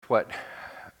what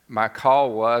my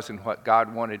call was and what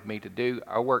God wanted me to do,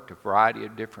 I worked a variety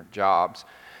of different jobs.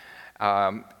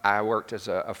 I worked as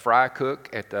a fry cook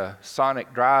at the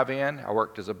Sonic Drive-In. I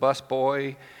worked as a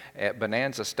busboy at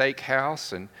Bonanza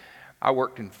Steakhouse, and I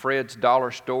worked in Fred's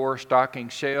Dollar Store stocking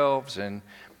shelves, and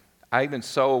I even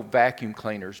sold vacuum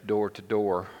cleaners door to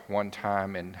door one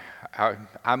time. And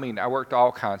I worked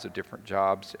all kinds of different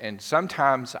jobs. And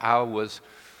sometimes I was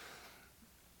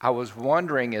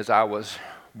wondering as I was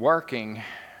working,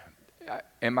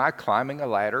 am I climbing a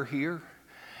ladder here?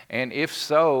 And if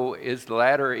so, is the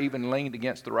ladder even leaned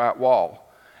against the right wall?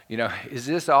 Is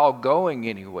this all going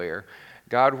anywhere?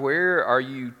 God, where are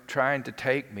you trying to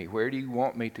take me? Where do you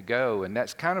want me to go? And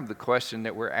that's kind of the question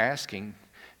that we're asking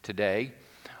today.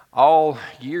 All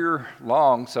year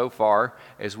long so far,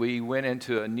 as we went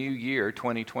into a new year,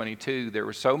 2022, there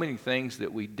were so many things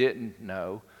that we didn't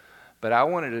know, but I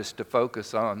wanted us to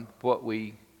focus on what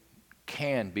we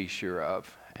can be sure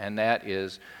of, and that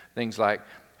is things like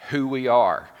who we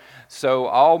are. So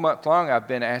all month long, I've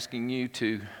been asking you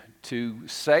to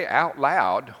say out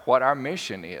loud what our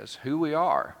mission is, who we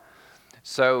are.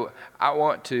 So I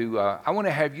want to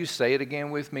have you say it again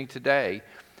with me today.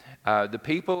 The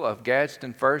people of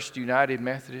Gadsden First United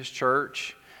Methodist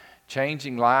Church,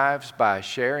 changing lives by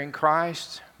sharing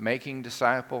Christ, making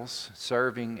disciples,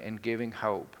 serving, and giving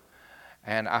hope.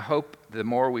 And I hope the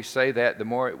more we say that, the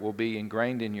more it will be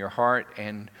ingrained in your heart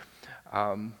and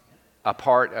a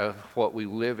part of what we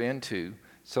live into.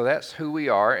 So that's who we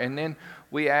are. And then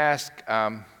we ask,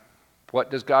 what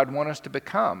does God want us to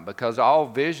become? Because all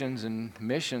visions and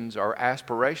missions are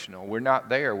aspirational. We're not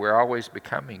there. We're always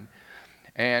becoming.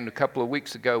 And a couple of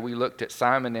weeks ago, we looked at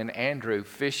Simon and Andrew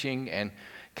fishing and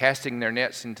casting their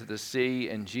nets into the sea,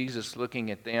 and Jesus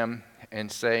looking at them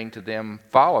and saying to them,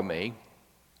 "Follow me,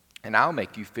 and I'll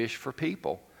make you fish for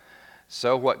people."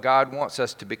 So what God wants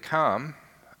us to become,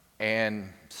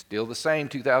 and still the same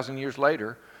 2,000 years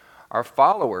later, are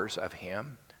followers of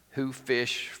Him who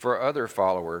fish for other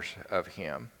followers of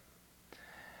Him.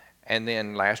 And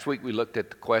then last week we looked at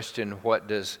the question, what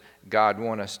does God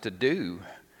want us to do?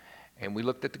 And we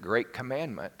looked at the Great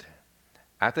Commandment.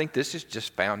 I think this is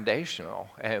just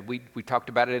foundational. We talked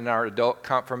about it in our adult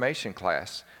confirmation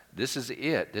class. This is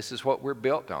it. This is what we're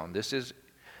built on. This is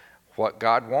what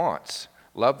God wants.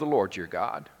 Love the Lord your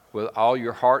God with all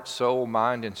your heart, soul,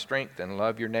 mind, and strength, and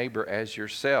love your neighbor as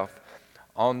yourself.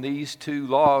 On these two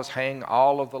laws hang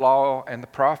all of the law and the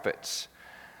prophets.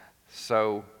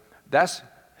 So that's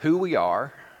who we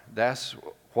are. That's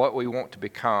what we want to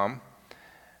become.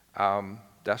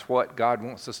 That's what God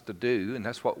wants us to do, and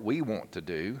that's what we want to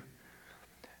do.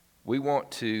 We want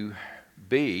to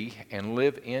be and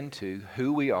live into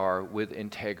who we are with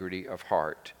integrity of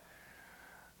heart.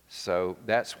 So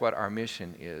that's what our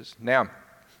mission is. Now,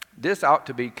 this ought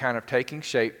to be kind of taking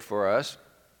shape for us.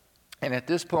 And at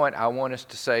this point, I want us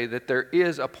to say that there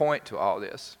is a point to all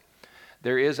this.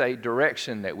 There is a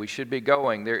direction that we should be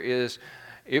going. There is,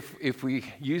 if we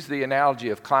use the analogy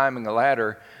of climbing a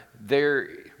ladder, there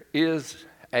is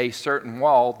a certain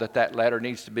wall that ladder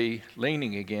needs to be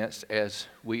leaning against as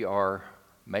we are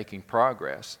making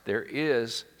progress. There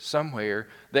is somewhere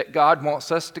that God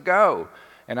wants us to go.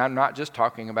 And I'm not just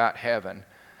talking about heaven.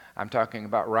 I'm talking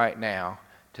about right now,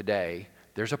 today.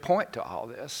 There's a point to all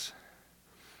this.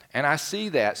 And I see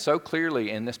that so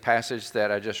clearly in this passage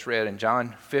that I just read in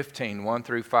John 15, 1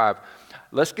 through 5.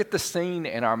 Let's get the scene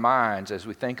in our minds as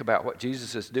we think about what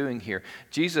Jesus is doing here.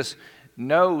 Jesus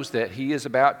knows that He is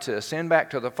about to ascend back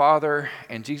to the Father,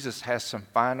 and Jesus has some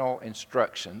final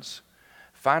instructions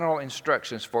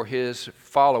for His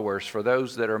followers, for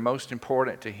those that are most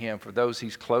important to Him, for those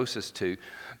He's closest to.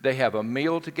 They have a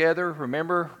meal together.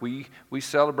 Remember, we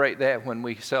celebrate that when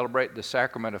we celebrate the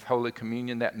sacrament of Holy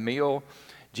Communion, that meal.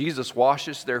 Jesus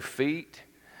washes their feet.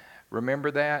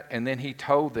 Remember that? And then He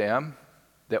told them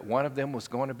that one of them was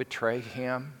going to betray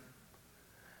Him.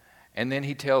 And then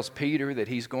He tells Peter that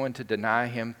he's going to deny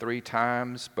Him 3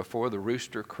 times before the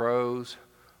rooster crows.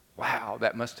 Wow,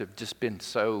 that must have just been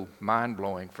so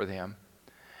mind-blowing for them.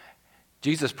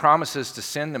 Jesus promises to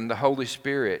send them the Holy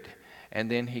Spirit, and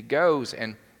then He goes,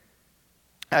 and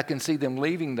I can see them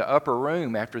leaving the upper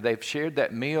room after they've shared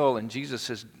that meal, and Jesus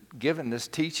has given this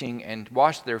teaching and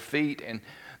washed their feet, and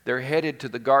they're headed to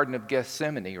the Garden of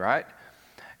Gethsemane, right?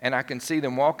 And I can see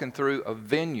them walking through a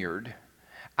vineyard.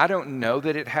 I don't know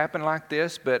that it happened like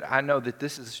this, but I know that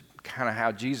this is kind of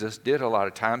how Jesus did a lot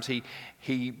of times.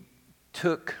 He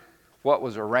took what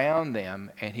was around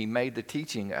them and He made the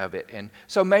teaching of it. And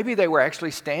so maybe they were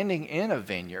actually standing in a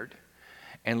vineyard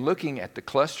and looking at the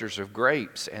clusters of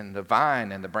grapes and the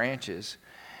vine and the branches.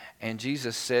 And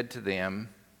Jesus said to them,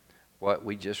 what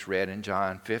we just read in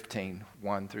John 15,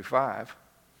 1 through 5.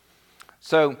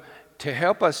 So to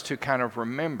help us to kind of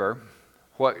remember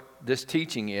what this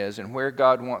teaching is and where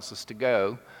God wants us to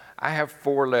go, I have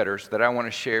 4 letters that I want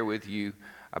to share with you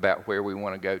about where we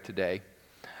want to go today.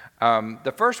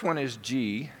 The first one is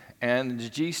G, and the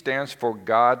G stands for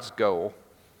God's goal.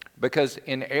 Because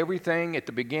in everything, at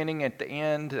the beginning, at the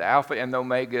end, the Alpha and the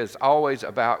Omega is always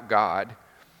about God.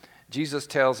 Jesus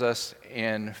tells us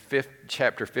in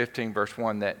chapter 15, verse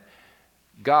 1, that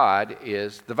God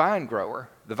is the vine grower,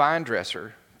 the vine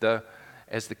dresser,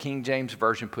 as the King James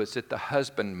Version puts it, the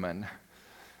husbandman.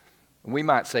 We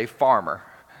might say farmer.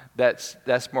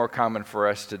 That's more common for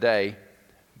us today.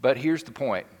 But here's the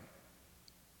point.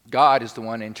 God is the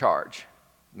one in charge,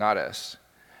 not us.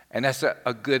 And that's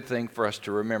a good thing for us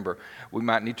to remember. We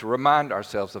might need to remind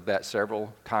ourselves of that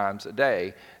several times a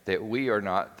day, that we are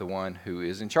not the one who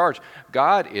is in charge.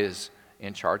 God is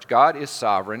in charge. God is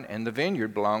sovereign, and the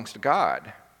vineyard belongs to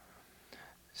God.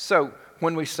 So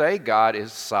when we say God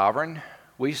is sovereign,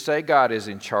 we say God is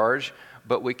in charge,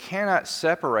 but we cannot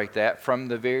separate that from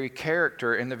the very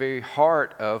character and the very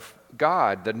heart of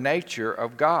God, the nature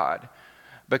of God.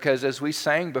 Because as we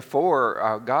sang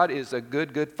before, God is a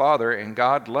good, good Father, and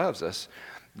God loves us.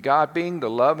 God, being the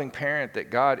loving parent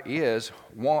that God is,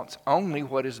 wants only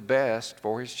what is best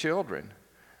for His children.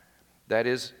 That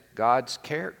is God's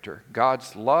character,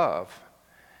 God's love.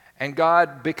 And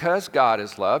God, because God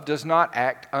is love, does not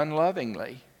act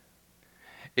unlovingly.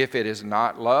 If it is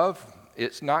not love,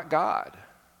 it's not God.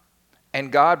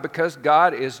 And God, because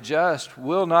God is just,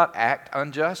 will not act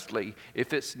unjustly.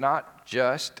 If it's not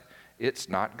just, it's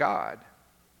not God.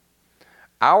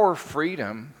 Our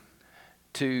freedom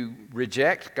to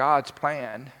reject God's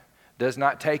plan does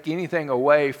not take anything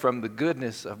away from the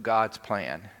goodness of God's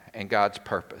plan and God's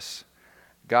purpose.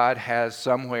 God has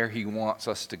somewhere He wants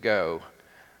us to go.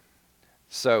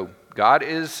 So, God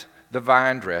is the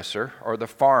vine dresser or the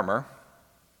farmer.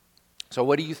 So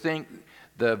what do you think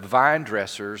the vine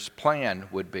dresser's plan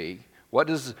would be? What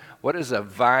does a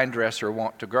vine dresser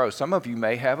want to grow? Some of you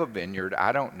may have a vineyard,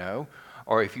 I don't know.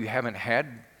 Or if you haven't had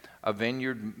a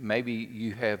vineyard, maybe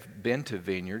you have been to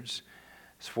vineyards.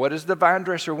 So what does the vine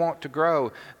dresser want to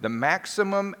grow? The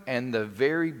maximum and the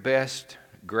very best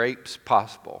grapes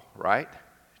possible, right?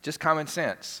 Just common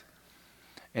sense.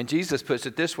 And Jesus puts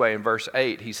it this way in verse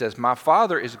 8. He says, "My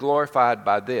Father is glorified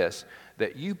by this,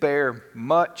 that you bear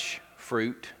much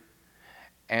fruit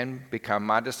and become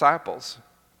my disciples."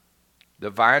 The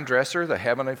vine dresser, the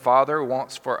Heavenly Father,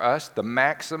 wants for us the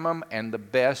maximum and the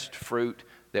best fruit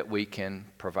that we can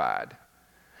provide.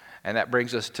 And that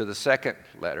brings us to the second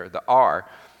letter, the R.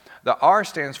 The R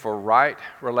stands for right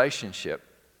relationship.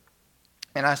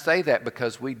 And I say that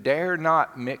because we dare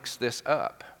not mix this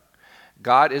up.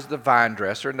 God is the vine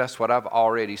dresser, and that's what I've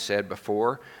already said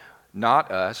before,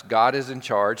 not us. God is in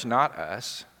charge, not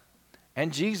us.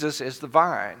 And Jesus is the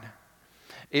vine.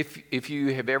 If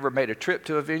you have ever made a trip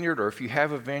to a vineyard, or if you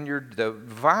have a vineyard, the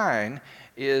vine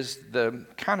is the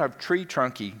kind of tree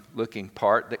trunky looking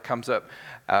part that comes up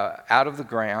out of the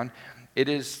ground. It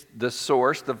is the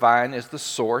source, the vine is the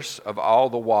source of all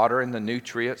the water and the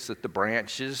nutrients that the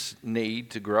branches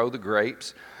need to grow the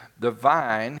grapes. The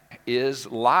vine is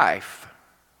life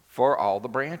for all the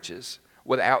branches.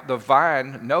 Without the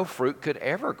vine, no fruit could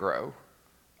ever grow.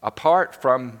 Apart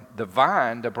from the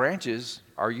vine, the branches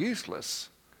are useless.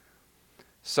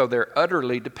 So they're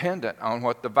utterly dependent on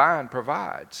what the vine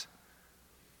provides.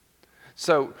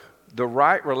 So the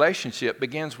right relationship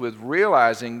begins with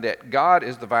realizing that God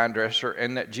is the vine dresser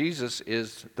and that Jesus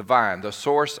is the vine, the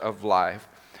source of life.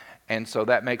 And so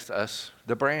that makes us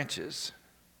the branches.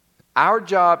 Our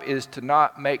job is to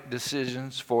not make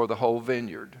decisions for the whole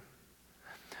vineyard.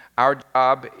 Our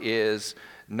job is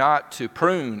not to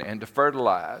prune and to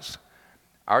fertilize.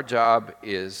 Our job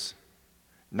is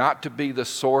not to be the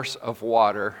source of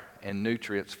water and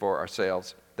nutrients for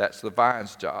ourselves. That's the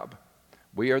vine's job.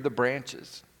 We are the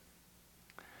branches.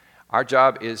 Our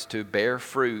job is to bear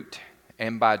fruit,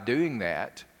 and by doing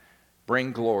that,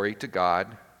 bring glory to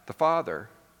God the Father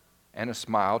and a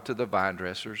smile to the vine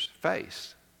dresser's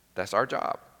face. That's our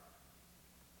job.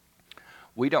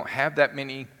 We don't have that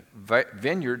many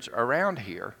vineyards around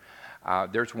here.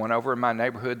 There's one over in my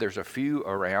neighborhood. There's a few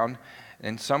around.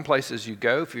 In some places you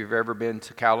go, if you've ever been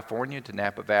to California, to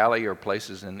Napa Valley, or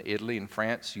places in Italy and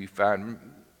France, you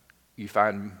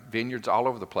find vineyards all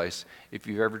over the place. If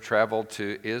you've ever traveled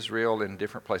to Israel and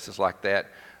different places like that,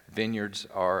 vineyards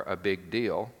are a big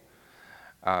deal.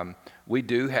 We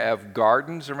do have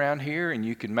gardens around here, and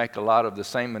you can make a lot of the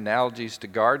same analogies to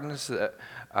gardens.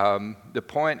 The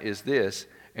point is this: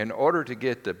 in order to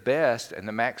get the best and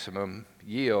the maximum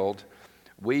yield,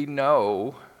 we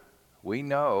know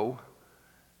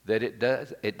that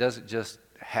it doesn't just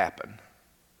happen.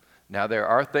 Now, there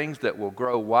are things that will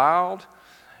grow wild.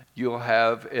 You'll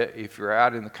have, if you're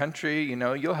out in the country,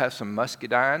 you'll have some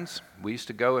muscadines. We used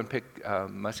to go and pick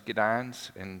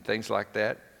muscadines and things like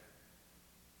that.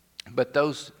 But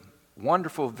those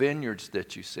wonderful vineyards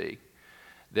that you see,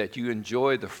 that you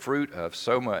enjoy the fruit of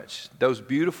so much, those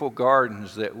beautiful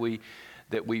gardens that we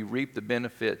reap the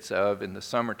benefits of in the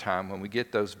summertime when we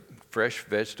get those fresh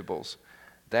vegetables,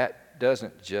 that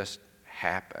doesn't just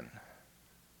happen.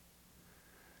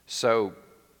 So,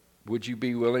 would you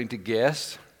be willing to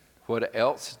guess what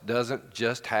else doesn't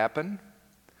just happen?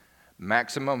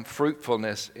 Maximum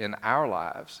fruitfulness in our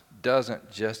lives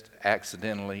doesn't just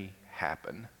accidentally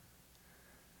happen.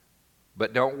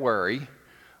 But don't worry,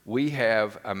 we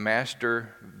have a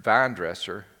master vine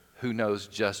dresser who knows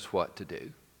just what to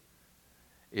do.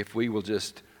 If we will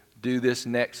just do this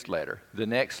next letter. The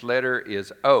next letter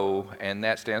is O, and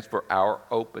that stands for our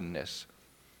openness.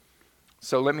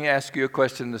 So let me ask you a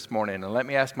question this morning, and let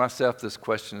me ask myself this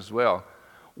question as well.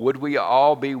 Would we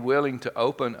all be willing to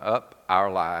open up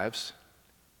our lives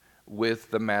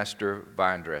with the master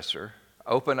vine dresser?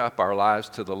 Open up our lives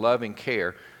to the loving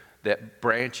care that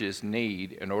branches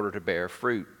need in order to bear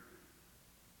fruit.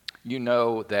 You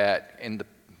know that in the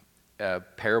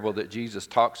parable that Jesus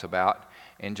talks about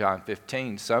in John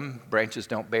 15, some branches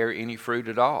don't bear any fruit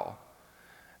at all.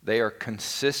 They are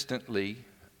consistently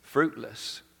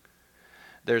fruitless.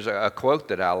 There's a quote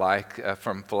that I like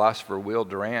from philosopher Will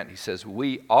Durant. He says,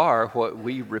 "We are what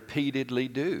we repeatedly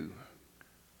do."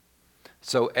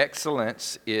 So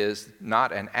excellence is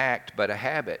not an act, but a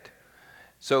habit.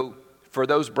 So for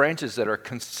those branches that are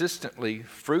consistently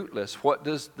fruitless, what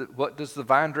does the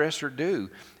vine dresser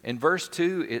do? In verse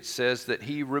 2, it says that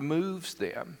he removes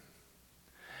them.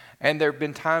 And there have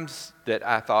been times that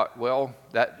I thought, well,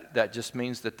 that just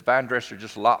means that the vine dresser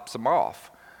just lops them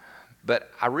off.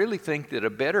 But I really think that a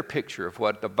better picture of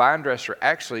what the vine dresser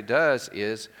actually does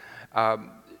is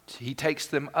he takes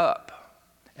them up.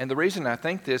 And the reason I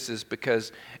think this is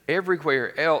because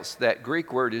everywhere else that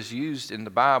Greek word is used in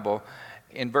the Bible,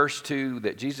 in verse 2,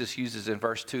 that Jesus uses in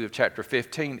verse 2 of chapter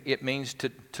 15, it means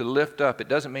to lift up. It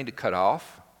doesn't mean to cut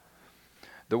off.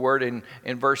 The word in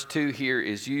verse 2 here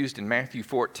is used in Matthew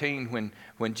 14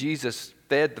 when Jesus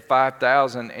fed the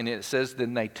 5,000, and it says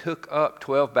then they took up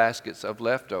 12 baskets of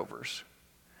leftovers.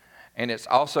 And it's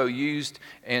also used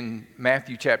in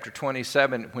Matthew chapter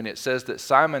 27 when it says that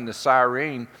Simon the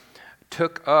Cyrene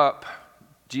took up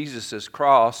Jesus'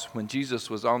 cross when Jesus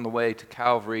was on the way to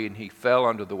Calvary and he fell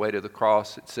under the weight of the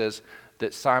cross. It says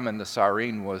that Simon the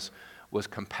Cyrene was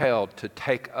compelled to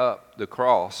take up the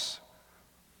cross.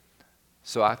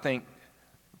 So I think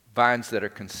vines that are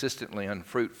consistently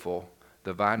unfruitful,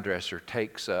 the vine dresser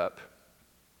takes up.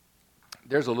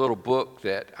 There's a little book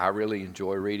that I really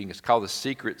enjoy reading. It's called The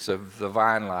Secrets of the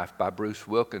Vine Life by Bruce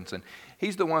Wilkinson.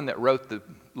 He's the one that wrote the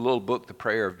little book, The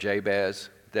Prayer of Jabez,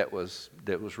 that was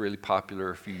really popular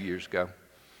a few years ago.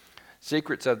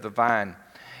 Secrets of the Vine.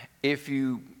 If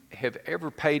you have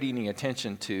ever paid any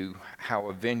attention to how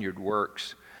a vineyard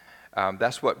works,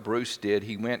 that's what Bruce did.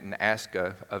 He went and asked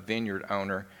a vineyard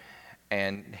owner,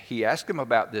 and he asked him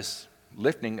about this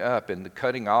lifting up and the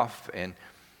cutting off, and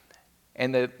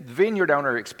the vineyard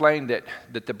owner explained that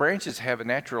the branches have a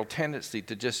natural tendency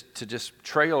to just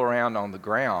trail around on the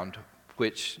ground,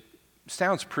 which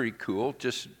sounds pretty cool,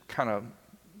 just kind of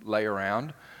lay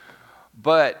around.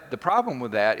 But the problem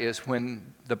with that is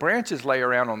when the branches lay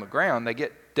around on the ground, they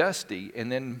get dusty,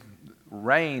 and then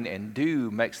rain and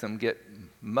dew makes them get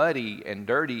muddy and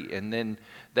dirty, and then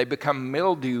they become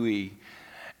mildewy,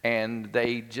 and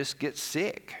they just get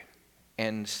sick.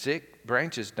 And sick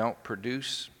branches don't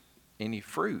produce any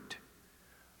fruit.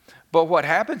 But what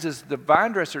happens is the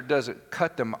vine dresser doesn't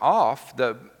cut them off.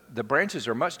 The branches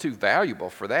are much too valuable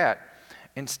for that.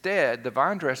 Instead, the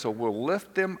vine dresser will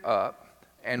lift them up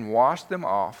and wash them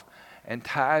off and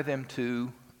tie them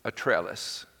to a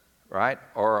trellis, right?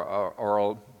 Or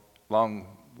a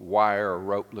long wire or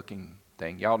rope looking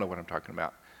thing. Y'all know what I'm talking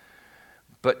about.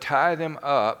 But tie them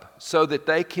up so that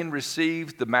they can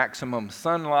receive the maximum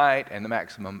sunlight and the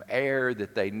maximum air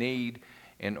that they need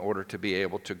in order to be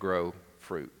able to grow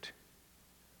fruit.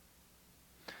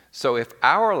 So if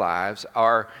our lives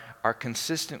are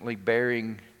consistently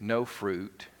bearing no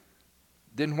fruit,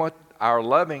 then what our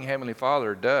loving Heavenly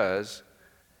Father does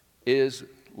is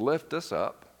lift us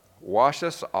up, wash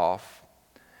us off,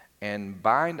 and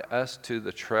bind us to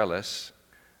the trellis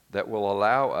that will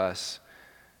allow us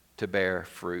to bear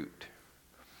fruit.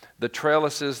 The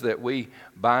trellises that we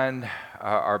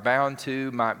are bound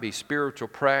to might be spiritual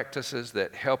practices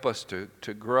that help us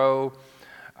to grow.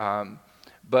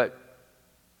 But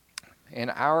in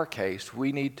our case,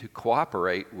 we need to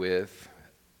cooperate with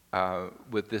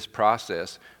this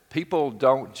process. People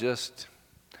don't just,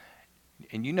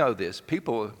 and you know this,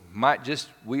 people might just,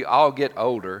 we all get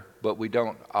older, but we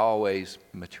don't always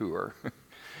mature.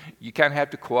 You kind of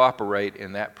have to cooperate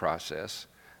in that process,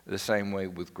 the same way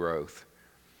with growth.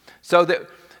 So that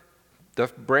the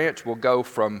branch will go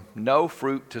from no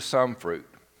fruit to some fruit.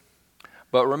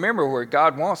 But remember, where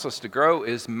God wants us to grow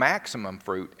is maximum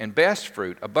fruit and best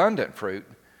fruit, abundant fruit.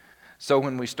 So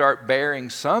when we start bearing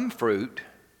some fruit,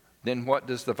 then what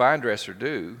does the vine dresser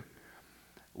do?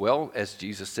 Well, as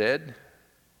Jesus said,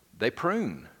 they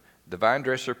prune. The vine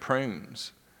dresser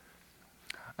prunes.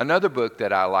 Another book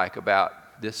that I like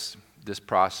about this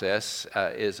process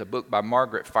is a book by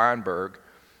Margaret Feinberg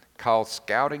called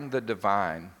Scouting the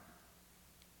Divine.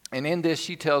 And in this,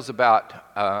 she tells about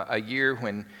a year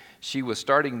when she was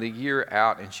starting the year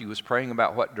out and she was praying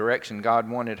about what direction God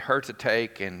wanted her to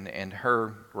take and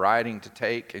her writing to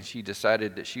take, and she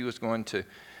decided that she was going to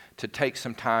take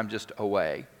some time just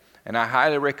away. And I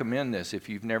highly recommend this if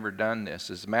you've never done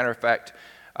this. As a matter of fact,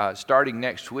 starting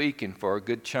next week and for a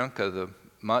good chunk of the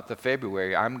month of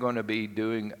February, I'm going to be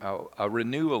doing a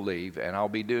renewal leave, and I'll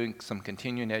be doing some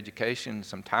continuing education,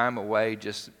 some time away,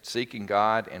 just seeking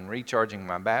God and recharging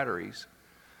my batteries.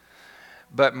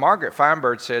 But Margaret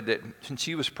Feinberg said that when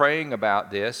she was praying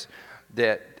about this,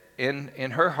 that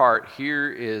in her heart,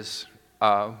 here is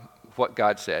what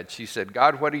God said. She said,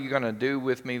 God, what are you going to do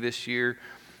with me this year?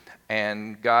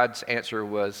 And God's answer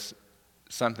was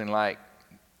something like,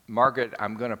 Margaret,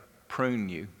 I'm going to prune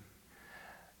you.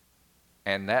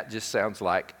 And that just sounds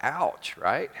like, ouch,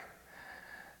 right?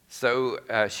 So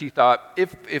she thought,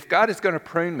 if God is going to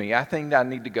prune me, I think I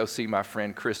need to go see my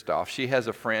friend Christoph. She has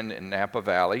a friend in Napa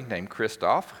Valley named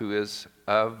Christoph who is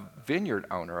a vineyard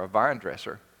owner, a vine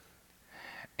dresser.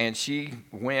 And she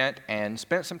went and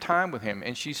spent some time with him,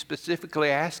 and she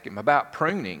specifically asked him about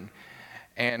pruning.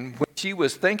 And when she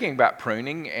was thinking about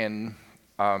pruning, and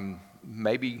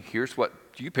maybe here's what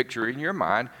you picture in your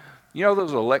mind, you know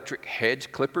those electric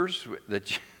hedge clippers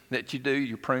that you do,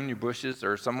 you prune your bushes,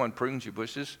 or someone prunes your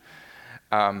bushes?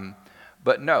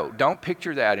 But no, don't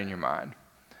picture that in your mind.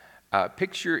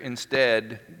 Picture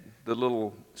instead the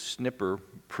little snipper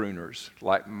pruners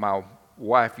like my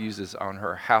wife uses on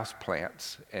her house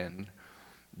plants, and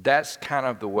that's kind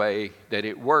of the way that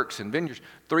it works in vineyards.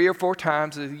 3 or 4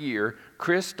 times a year,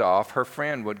 Christoph, her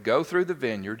friend, would go through the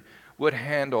vineyard, would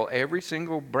handle every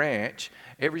single branch,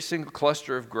 every single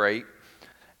cluster of grape,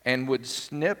 and would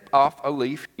snip off a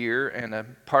leaf here and a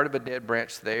part of a dead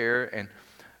branch there. And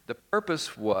the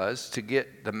purpose was to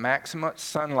get the maximum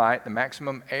sunlight, the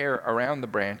maximum air around the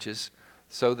branches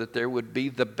so that there would be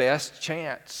the best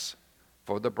chance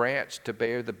for the branch to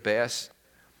bear the best,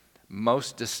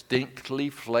 most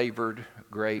distinctly flavored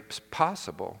grapes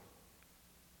possible.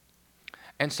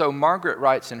 And so Margaret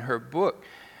writes in her book,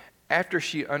 after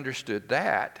she understood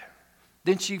that,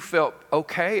 then she felt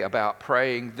okay about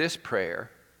praying this prayer: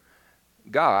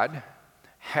 God,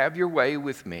 have your way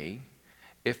with me.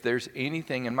 If there's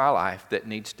anything in my life that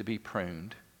needs to be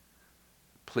pruned,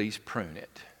 please prune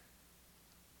it.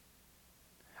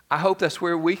 I hope that's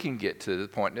where we can get to the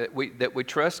point that we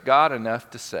trust God enough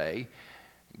to say,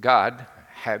 God,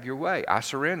 have your way. I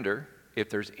surrender. If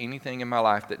there's anything in my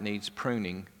life that needs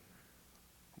pruning,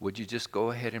 would you just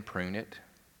go ahead and prune it?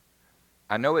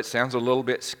 I know it sounds a little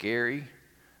bit scary,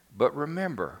 but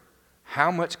remember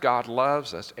how much God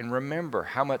loves us, and remember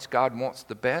how much God wants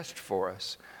the best for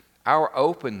us. Our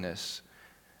openness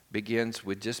begins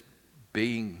with just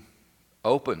being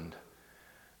opened.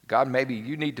 God, maybe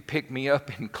you need to pick me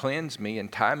up and cleanse me and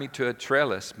tie me to a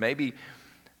trellis. Maybe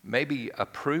a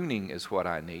pruning is what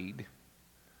I need.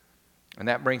 And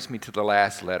that brings me to the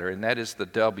last letter, and that is the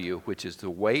W, which is to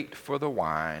wait for the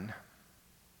wine.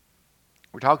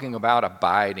 We're talking about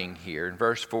abiding here. In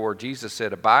verse 4, Jesus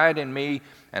said, abide in me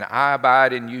and I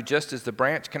abide in you, just as the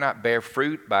branch cannot bear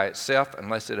fruit by itself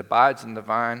unless it abides in the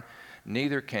vine,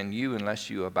 neither can you unless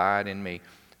you abide in me.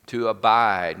 To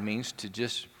abide means to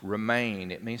just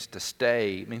remain. It means to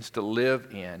stay. It means to live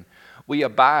in. We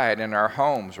abide in our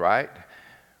homes, right?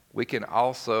 We can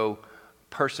also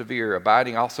persevere.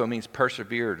 Abiding also means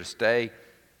persevere, to stay.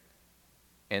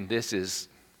 And this is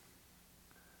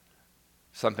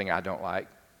something I don't like,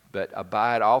 but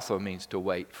abide also means to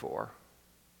wait for.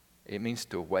 It means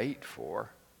to wait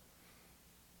for.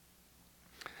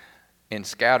 In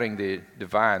Scouting the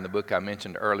Divine, the book I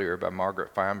mentioned earlier by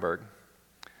Margaret Feinberg,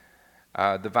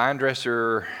 the vine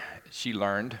dresser she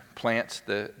learned, plants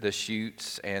the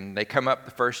shoots, and they come up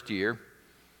the first year.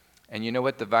 And you know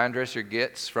what the vine dresser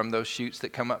gets from those shoots that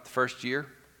come up the first year?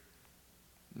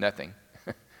 Nothing.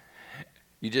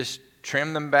 You just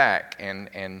trim them back.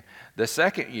 And the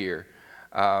second year,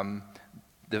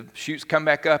 the shoots come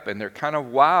back up, and they're kind of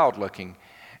wild looking.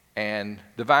 And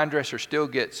the vine dresser still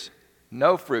gets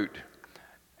no fruit.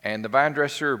 And the vine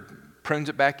dresser prunes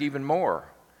it back even more.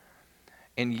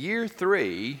 In year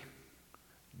 3,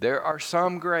 there are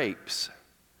some grapes,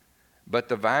 but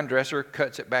the vine dresser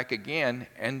cuts it back again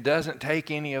and doesn't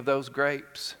take any of those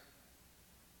grapes.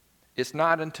 It's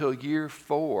not until year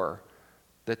 4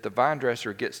 that the vine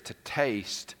dresser gets to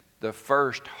taste the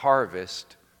first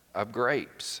harvest of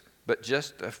grapes, but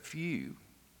just a few.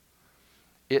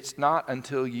 It's not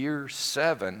until year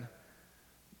 7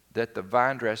 that the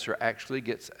vine dresser actually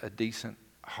gets a decent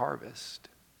harvest.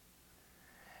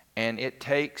 And it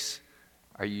takes,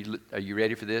 are you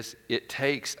ready for this? It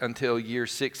takes until year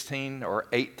 16 or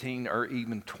 18 or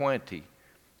even 20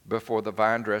 before the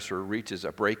vine dresser reaches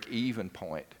a break-even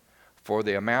point for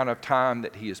the amount of time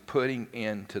that he is putting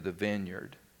into the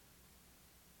vineyard.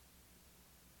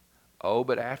 Oh,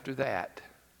 but after that,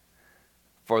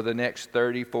 for the next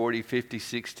 30, 40, 50,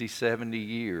 60, 70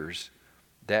 years,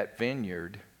 that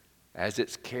vineyard, as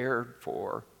it's cared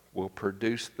for, will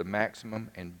produce the maximum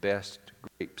and best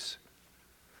grapes.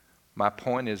 My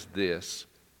point is this: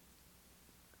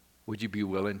 would you be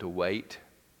willing to wait?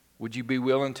 Would you be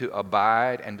willing to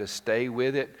abide and to stay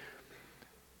with it,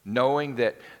 knowing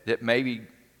that maybe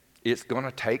it's going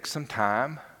to take some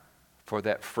time for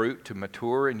that fruit to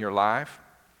mature in your life?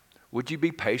 Would you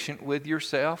be patient with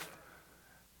yourself?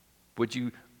 Would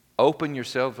you open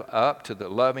yourself up to the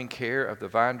loving care of the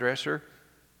vine dresser?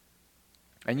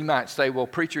 And you might say, well,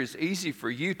 preacher, it's easy for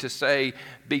you to say,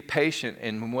 be patient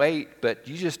and wait, but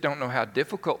you just don't know how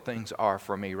difficult things are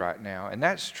for me right now. And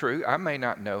that's true. I may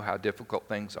not know how difficult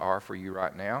things are for you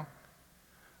right now.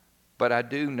 But I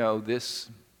do know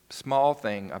this small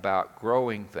thing about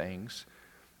growing things,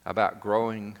 about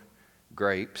growing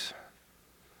grapes,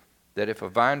 that if a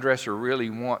vine dresser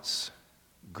really wants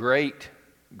great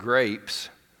grapes,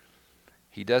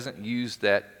 he doesn't use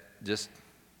that just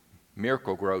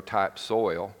Miracle Grow type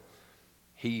soil.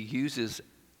 He uses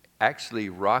actually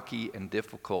rocky and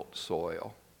difficult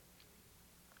soil.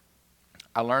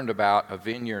 I learned about a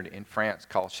vineyard in France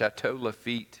called Chateau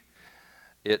Lafite.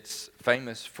 It's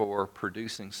famous for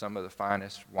producing some of the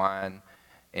finest wine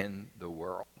in the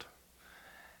world.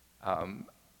 And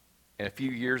a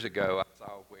few years ago, I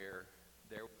saw where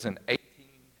there was an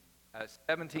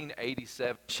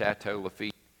 1787 Chateau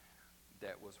Lafite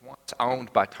that was once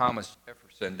owned by Thomas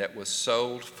Jefferson that was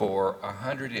sold for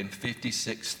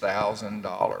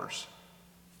 $156,000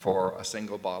 for a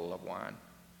single bottle of wine.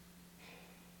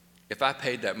 If I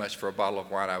paid that much for a bottle of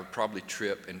wine, I would probably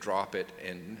trip and drop it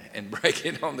and break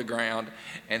it on the ground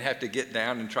and have to get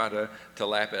down and try to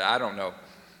lap it. I don't know.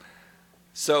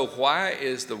 So why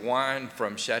is the wine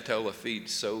from Chateau Lafite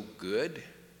so good?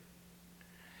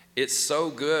 It's so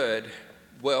good,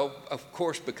 well, of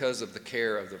course, because of the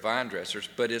care of the vine dressers,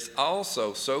 but it's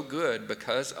also so good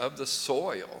because of the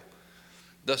soil.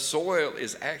 The soil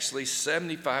is actually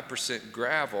 75%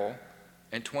 gravel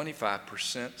and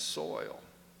 25% soil.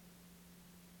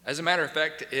 As a matter of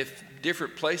fact, if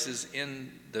different places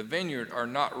in the vineyard are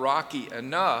not rocky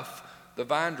enough, the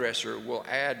vine dresser will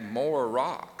add more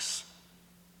rocks.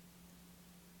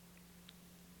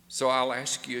 So I'll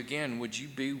ask you again, would you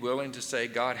be willing to say,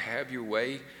 God, have your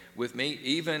way with me,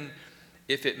 even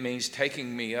if it means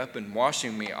taking me up and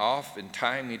washing me off and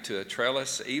tying me to a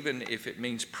trellis, even if it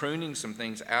means pruning some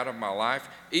things out of my life,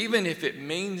 even if it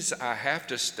means I have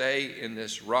to stay in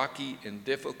this rocky and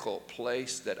difficult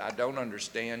place that I don't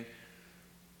understand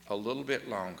a little bit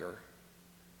longer.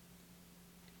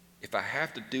 If I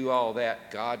have to do all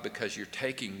that, God, because you're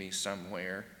taking me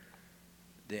somewhere,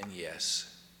 then yes.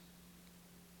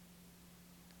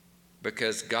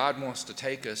 Because God wants to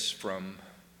take us from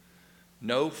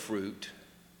no fruit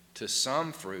to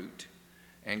some fruit,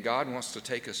 and God wants to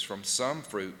take us from some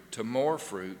fruit to more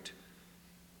fruit.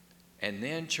 And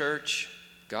then, church,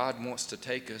 God wants to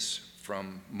take us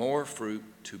from more fruit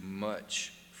to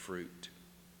much fruit.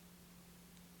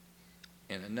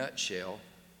 In a nutshell,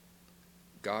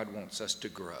 God wants us to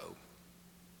grow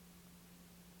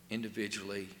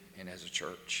individually and as a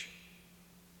church.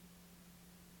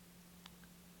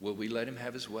 Will we let him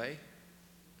have his way?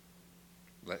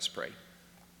 Let's pray.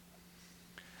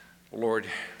 Lord,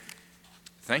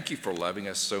 thank you for loving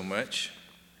us so much.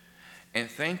 And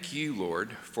thank you,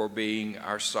 Lord, for being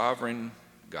our sovereign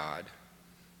God,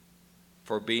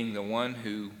 for being the one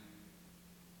who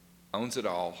owns it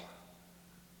all,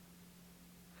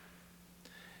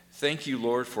 Thank you,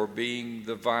 Lord, for being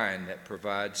the vine that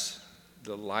provides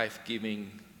the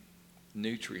life-giving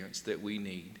nutrients that we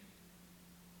need.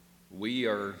 We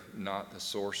are not the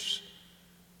source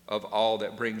of all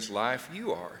that brings life.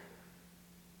 You are.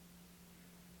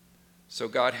 So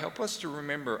God, help us to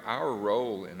remember our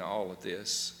role in all of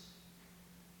this,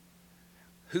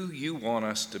 who you want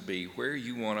us to be, where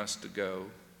you want us to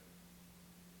go,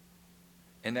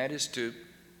 and that is to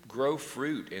grow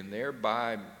fruit and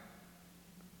thereby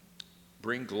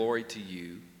bring glory to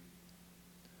you.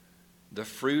 The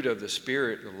fruit of the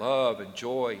Spirit, the love and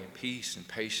joy and peace and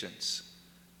patience,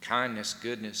 kindness,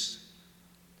 goodness,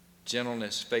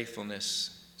 gentleness,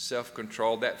 faithfulness,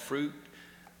 self-control, that fruit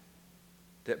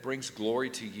that brings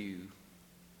glory to you.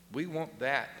 We want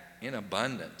that in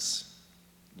abundance,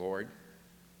 Lord.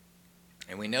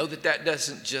 And we know that that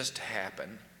doesn't just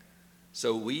happen.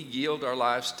 So we yield our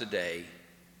lives today.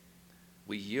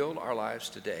 We yield our lives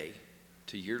today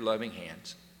to your loving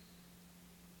hands.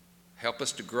 Help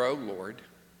us to grow, Lord.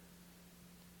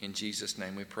 In Jesus'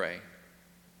 name we pray.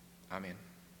 Amen.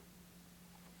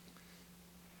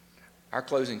 Our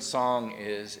closing song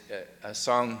is a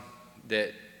song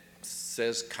that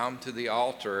says, "Come to the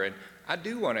altar." And I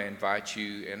do want to invite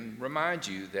you and remind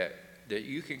you that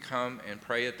you can come and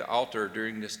pray at the altar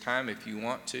during this time if you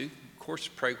want to. Of course,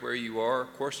 pray where you are.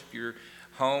 Of course, if you're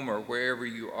home or wherever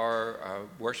you are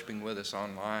worshiping with us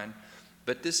online.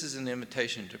 But this is an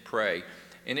invitation to pray.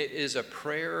 And it is a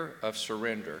prayer of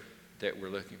surrender that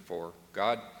we're looking for.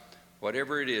 God,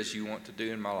 whatever it is you want to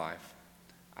do in my life,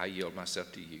 I yield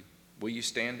myself to you. Will you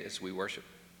stand as we worship?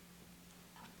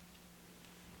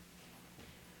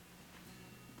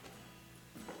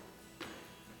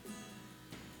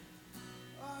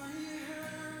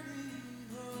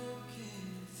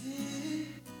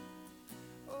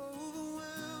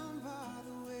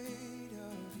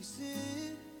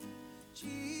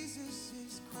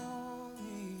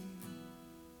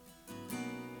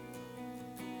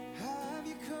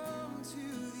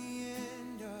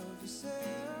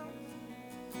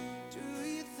 Do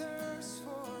you thirst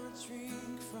for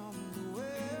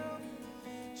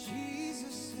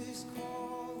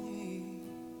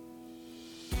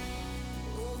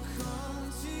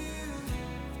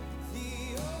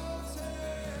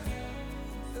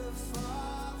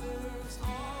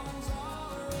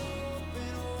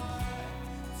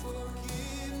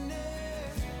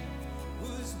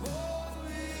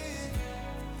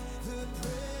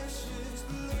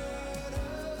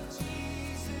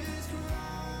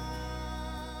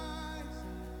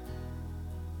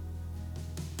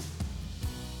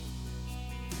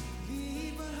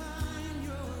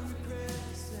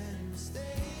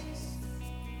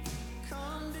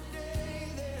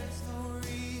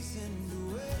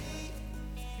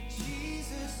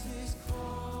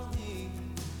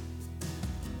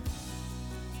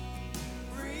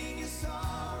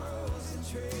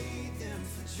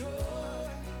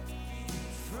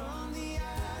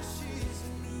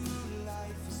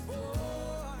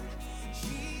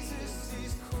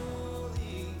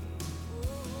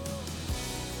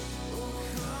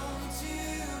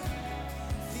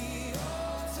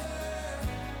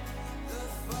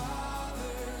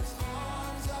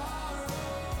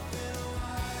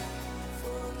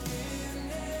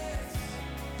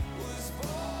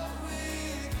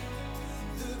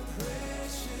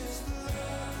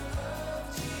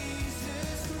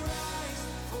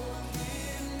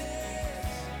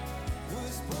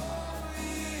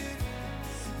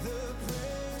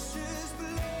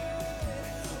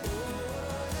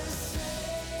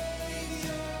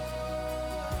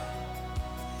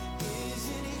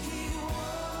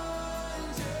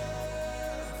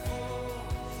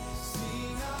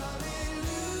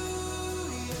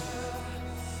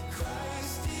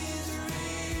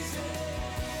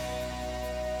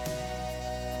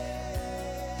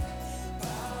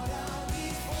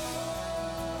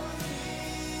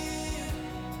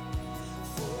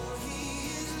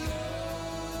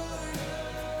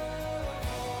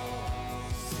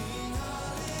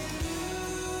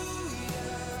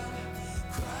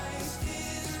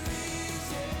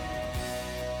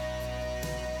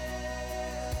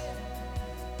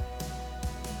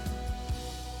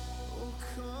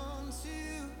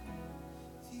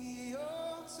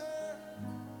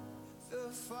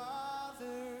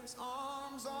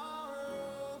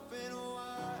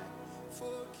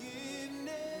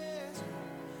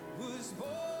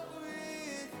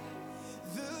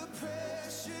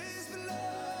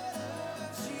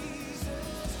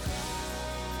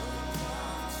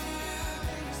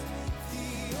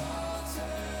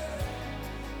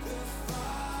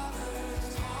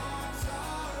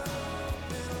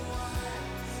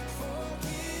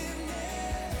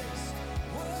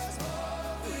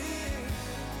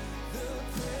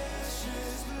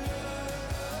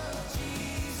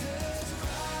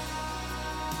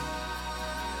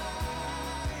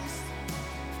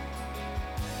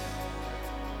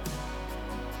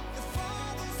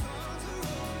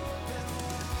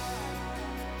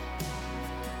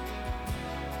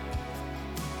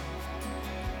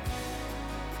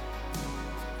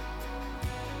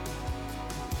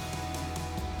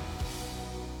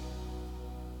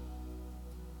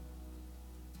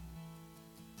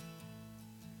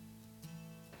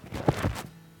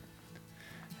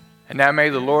And now may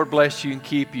the Lord bless you and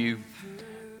keep you.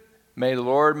 May the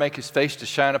Lord make his face to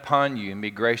shine upon you and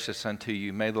be gracious unto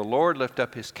you. May the Lord lift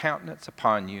up his countenance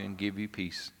upon you and give you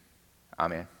peace.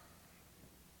 Amen.